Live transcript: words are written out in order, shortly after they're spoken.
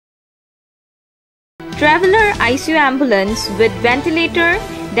traveler ICU ambulance with ventilator,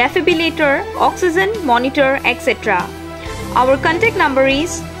 defibrillator, oxygen monitor, etc. Our contact number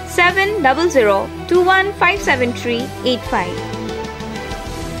is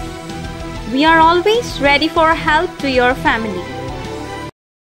 700-2157385. We are always ready for help to your family.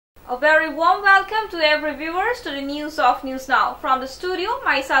 A very warm welcome to every viewers to the news of News Now. From the studio,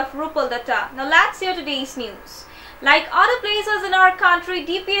 myself Rupal Datta. Now let's hear today's news. Like other places in our country,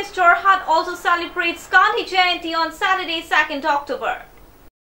 DPS Jorhat also celebrates Gandhi Jayanti on Saturday 2nd October.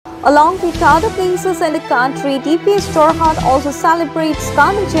 Along with other places in the country, DPS Jorhat also celebrates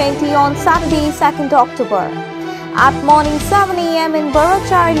Gandhi Jayanti on Saturday 2nd October. At morning 7 a.m. in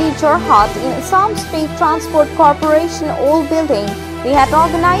Baracharli, Jorhat, in Assam State Transport Corporation Old Building, we had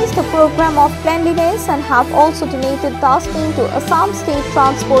organized a program of cleanliness and have also donated dustbin to Assam State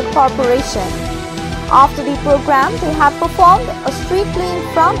Transport Corporation. After the program, they had performed a street play in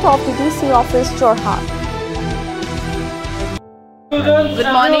front of the DC office, Jorhat.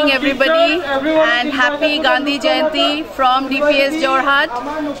 Good morning everybody and happy Gandhi Jayanti from DPS Jorhat.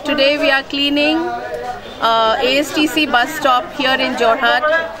 Today we are cleaning ASTC bus stop here in Jorhat.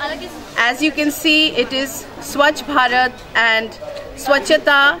 As you can see, it is Swachh Bharat and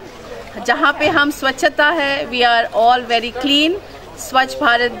Swachhata. Jahan pe hum Swachhata hai, we are all very clean. Swachh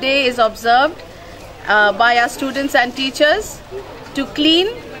Bharat Day is observed by our students and teachers to clean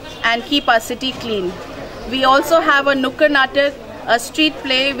and keep our city clean. We also have a Nukkad Natak, a street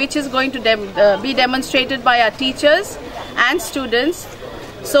play which is going to be demonstrated by our teachers and students.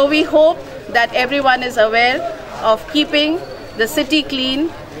 So we hope that everyone is aware of keeping the city clean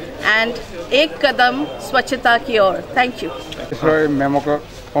and ek kadam swachhata ki aur. Thank you.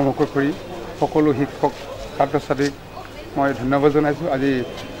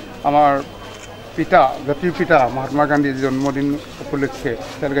 পিতা জাতীয় পিতা মহাত্মা গান্ধীৰ জন্মদিন উপলক্ষে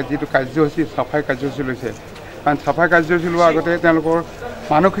তেওঁলোকে যিটো কাৰ্যসূচী সাফাই কাৰ্যসূচী লৈছে কাৰণ সাফাই কাৰ্যসূচী লোৱাৰ আগতে তেওঁলোকৰ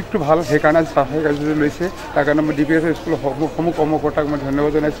মানসিকটো ভাল সেইকাৰণে সাফাই কাৰ্যসূচী লৈছে তাৰ কাৰণে মই ডিপিএছ স্কুলৰ সমূহ কৰ্মকৰ্তাক মই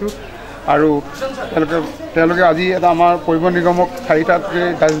ধন্যবাদ জনাইছোঁ আৰু তেওঁলোকে আজি এটা আমাৰ পৰিবহণ নিগমক 4টাকৈ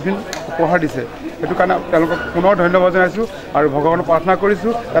ডাষ্টবিন উপহাৰ দিছে সেইটো কাৰণে তেওঁলোকক পুনৰ ধন্যবাদ জনাইছোঁ আৰু ভগৱানক প্ৰাৰ্থনা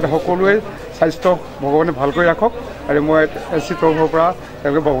কৰিছোঁ যাতে সকলোৱে স্বাস্থ্য ভগৱানে ভালকৈ ৰাখক আৰু মই এসি তৰফৰ পৰা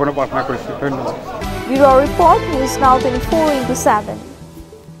তেওঁলোকক ভগৱানক প্ৰাৰ্থনা কৰিছোঁ ধন্যবাদ। Bureau Report, News Now 24/7.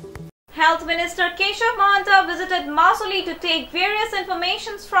 Health Minister Keshav Mahanta visited Majuli to take various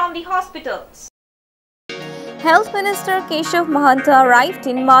informations from the hospitals. Health Minister Keshav Mahanta arrived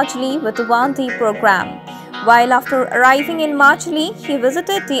in Majuli with the Vandi program. While after arriving in Majuli, he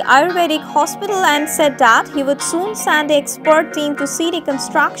visited the Ayurvedic hospital and said that he would soon send the expert team to see the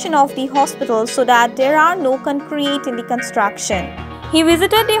construction of the hospital so that there are no concrete in the construction. He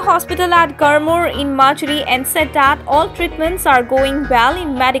visited the hospital at Garmur in Majuli and said that all treatments are going well in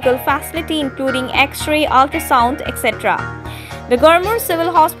medical facility including X-ray, ultrasound, etc. The Garmur Civil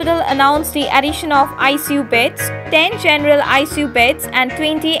Hospital announced the addition of ICU beds, 10 general ICU beds and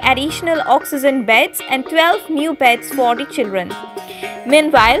 20 additional oxygen beds and 12 new beds for the children.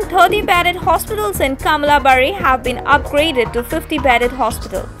 Meanwhile, 30 bedded hospitals in Kamalabari have been upgraded to 50 bedded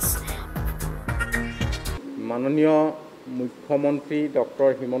hospitals. মাননীয় মুখ্যমন্ত্ৰী doctor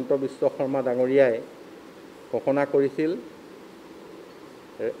Himanta Biswa Sarma ডাঙৰীয়াই ঘোষণা কৰিছিল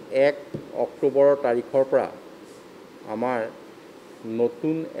 1 অক্টোবৰৰ তাৰিখৰ পৰা আমাৰ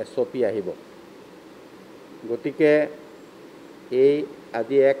নতুন এছঅপি আহিব গতিকে এই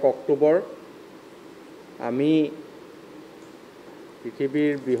আজি 1 অক্টোবৰ আমি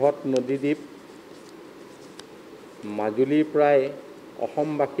পৃথিৱীৰ বৃহৎ নদীদ্বীপ মাজুলীৰ প্ৰায়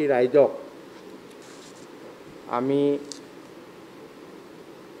অসমবাসী ৰাইজক আমি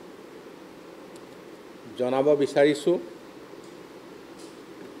জনাব বিচাৰিছোঁ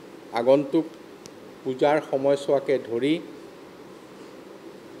আগন্তুক পূজাৰ সময়ছোৱাকে ধৰি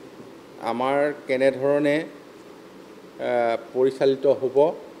আমাৰ কেনেধৰণে পৰিচালিত হ'ব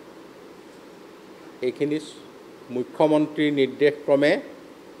এইখিনি মুখ্যমন্ত্ৰীৰ নিৰ্দেশক্ৰমে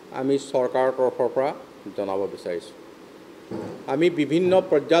আমি চৰকাৰৰ তৰফৰ পৰা জনাব বিচাৰিছোঁ আমি বিভিন্ন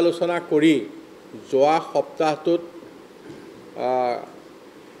পৰ্যালোচনা কৰি যোৱা সপ্তাহটোত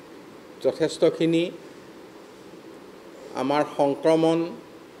যথেষ্টখিনি আমাৰ সংক্ৰমণ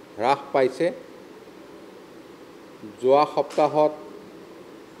হ্ৰাস পাইছে যোৱা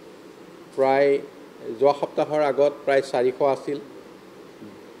সপ্তাহৰ আগত প্ৰায় 400 আছিল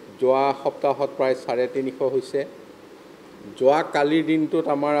যোৱা সপ্তাহত প্ৰায় 350 হৈছে যোৱা কালিৰ দিনটোত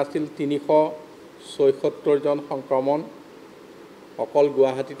আমাৰ আছিল 376 জন সংক্ৰমণ অকল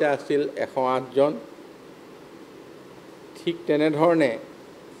গুৱাহাটীতে আছিল 108 জন ঠিক তেনেধৰণে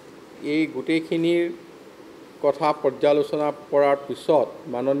এই গোটেইখিনিৰ কথা পৰ্যালোচনা কৰাৰ পিছত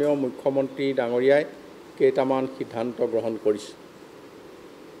মাননীয় মুখ্যমন্ত্ৰী ডাঙৰীয়াই কেইটামান সিদ্ধান্ত গ্ৰহণ কৰিছোঁ।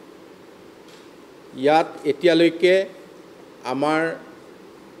 ইয়াত এতিয়ালৈকে আমাৰ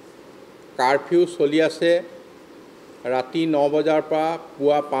কাৰফিউ চলি আছে ৰাতি 9 বজাৰ পৰা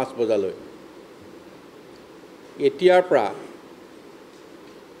পুৱা 5 বজালৈ। এতিয়াৰ পৰা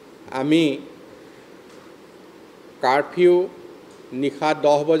আমি কাৰফিউ নিশা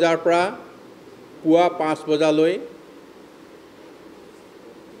 10 বজাৰ পৰা পুৱা 5 বজালৈ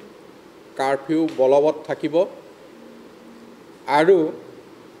কাৰফিউ বলবৎ থাকিব আৰু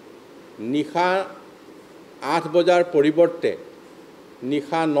নিশা 8 বজাৰ পৰিৱৰ্তে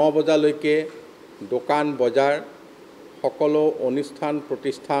নিশা 9 বজালৈকে দোকান বজাৰ সকলো অনুষ্ঠান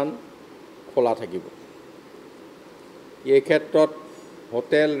প্ৰতিষ্ঠান খোলা থাকিব। এই ক্ষেত্ৰত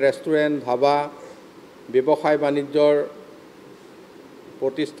হোটেল, ৰেষ্টুৰেণ্ট, ধাবা, ব্যৱসায় বাণিজ্যৰ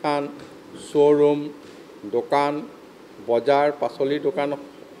প্ৰতিষ্ঠান, শ্ব'ৰুম, দোকান, বজাৰ, পাচলিৰ দোকান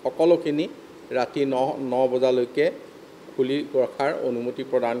সকলোখিনি ৰাতি 9 বজালৈকে খুলি ৰখাৰ অনুমতি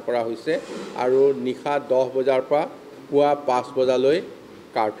প্ৰদান কৰা হৈছে আৰু নিশা 10 বজাৰ পৰা পুৱা 5 বজালৈ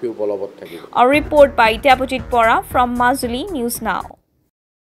কাৰফিউ বলবৎ থাকিব। A report by Debojit Bora from Majuli News Now.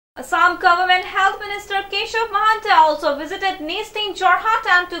 Assam Government Health Minister Keshav Mahanta also visited Nesting Jorhat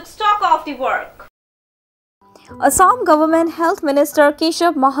and took stock of the work. Assam Government Health Minister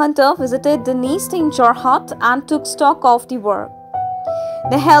Keshav Mahanta visited the Nesting Jorhat and took stock of the work.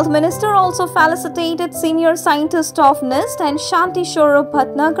 The Health Minister also felicitated Senior Scientist of NIST and Shanti Shorup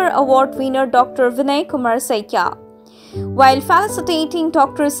Bhatnagar Award winner Dr. Vinay Kumar Saikia. While felicitating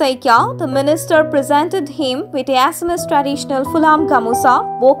Dr. Saikia, the minister presented him with a Assamese traditional Fulam Gamusa,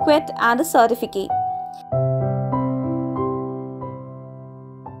 bouquet and a certificate.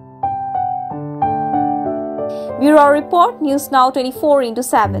 Bureau Report, News Now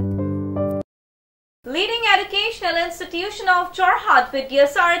 24/7. Leading educational institution of Jorhat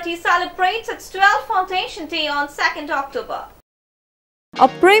Vidyasarathi celebrates its 12th Foundation Day on 2nd October. A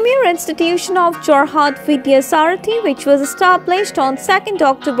premier institution of Jorhat Vidyasarathi, which was established on 2nd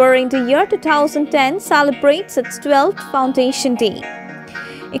October in the year 2010, celebrates its 12th Foundation Day.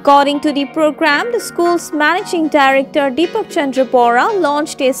 According to the program, the school's managing director Deepak Chandra Bora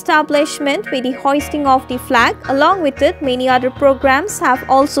launched the establishment with the hoisting of the flag. Along with it, many other programs have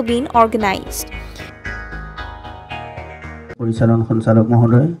also been organized. পৰিচালন সঞ্চালক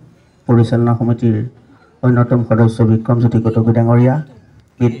মহোদয়, পৰিচালনা সমিতিৰ অন্যতম সদস্য বিক্ৰমজ্যোতি কটকী ডাঙৰীয়া,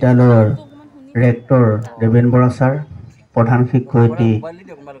 বিদ্যালয়ৰ rector দেবেন বৰা ছাৰ, প্ৰধান শিক্ষয়িত্ৰী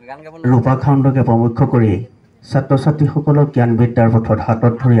ৰূপা খাউণ্ডকে প্ৰমুখ কৰি ছাত্ৰ ছাত্ৰীসকলক জ্ঞান বিদ্যাৰ পথত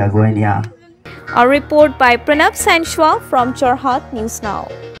হাতত ধৰি আগুৱাই নিয়া। A report by Pranav Sanchwa from Jorhat News Now.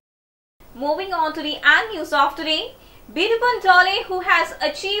 Moving on to the news of today. Biduban Dole, who has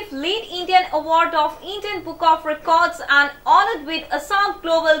achieved Lead Indian Award of Indian Book of Records and honored with Assam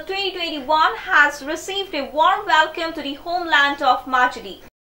Global 2021, has received a warm welcome to the homeland of Majuli.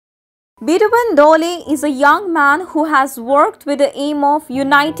 Biduban Dole is a young man who has worked with the aim of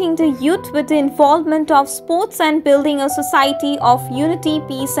uniting the youth with the involvement of sports and building a society of unity,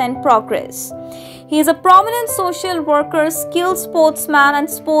 peace and progress. He is a prominent social worker, skilled sportsman and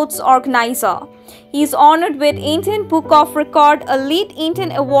sports organizer. He is honored with Indian Book of Record, a Lead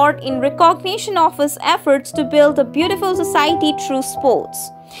Indian Award in recognition of his efforts to build a beautiful society through sports.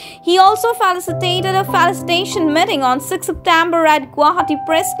 He also facilitated a felicitation meeting on 6 September at Guwahati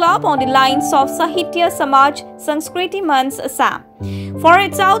Press Club on the lines of Sahitya Samaj Sanskriti Manch, Assam, for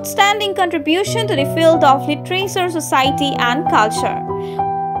its outstanding contribution to the field of literature, society and culture.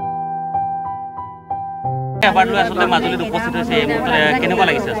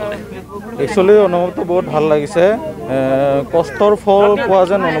 Actually অনুভৱটো বহুত ভাল লাগিছে। কষ্টৰ ফল পোৱা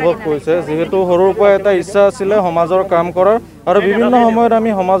যেন অনুভৱ কৰিছে, যিহেতু সৰুৰ পৰা এটা ইচ্ছা আছিলে সমাজৰ কাম কৰাৰ, আৰু বিভিন্ন সময়ত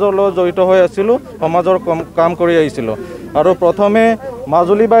আমি সমাজৰ লগত জড়িত হৈ আছিলোঁ, সমাজৰ কাম কৰি আহিছিলোঁ। আৰু প্ৰথমে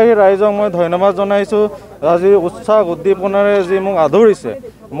মাজুলীবাসী ৰাইজক মই ধন্যবাদ জনাইছোঁ। আজি উৎসাহ উদ্দীপনাৰে যি মোক আদৰিছে,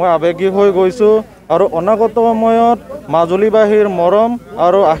 মই আৱেগিক হৈ গৈছোঁ আৰু অনাগত সময়ত মাজুলীবাসীৰ মৰম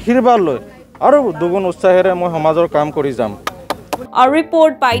আৰু আশীৰ্বাদ লৈ আৰু দুগুণ উৎসাহেৰে মই সমাজৰ কাম কৰি যাম। A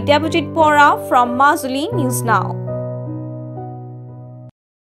report by Debojit Bora from Majuli News Now.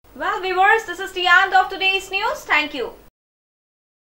 Well, viewers, this is the end of today's news. Thank you.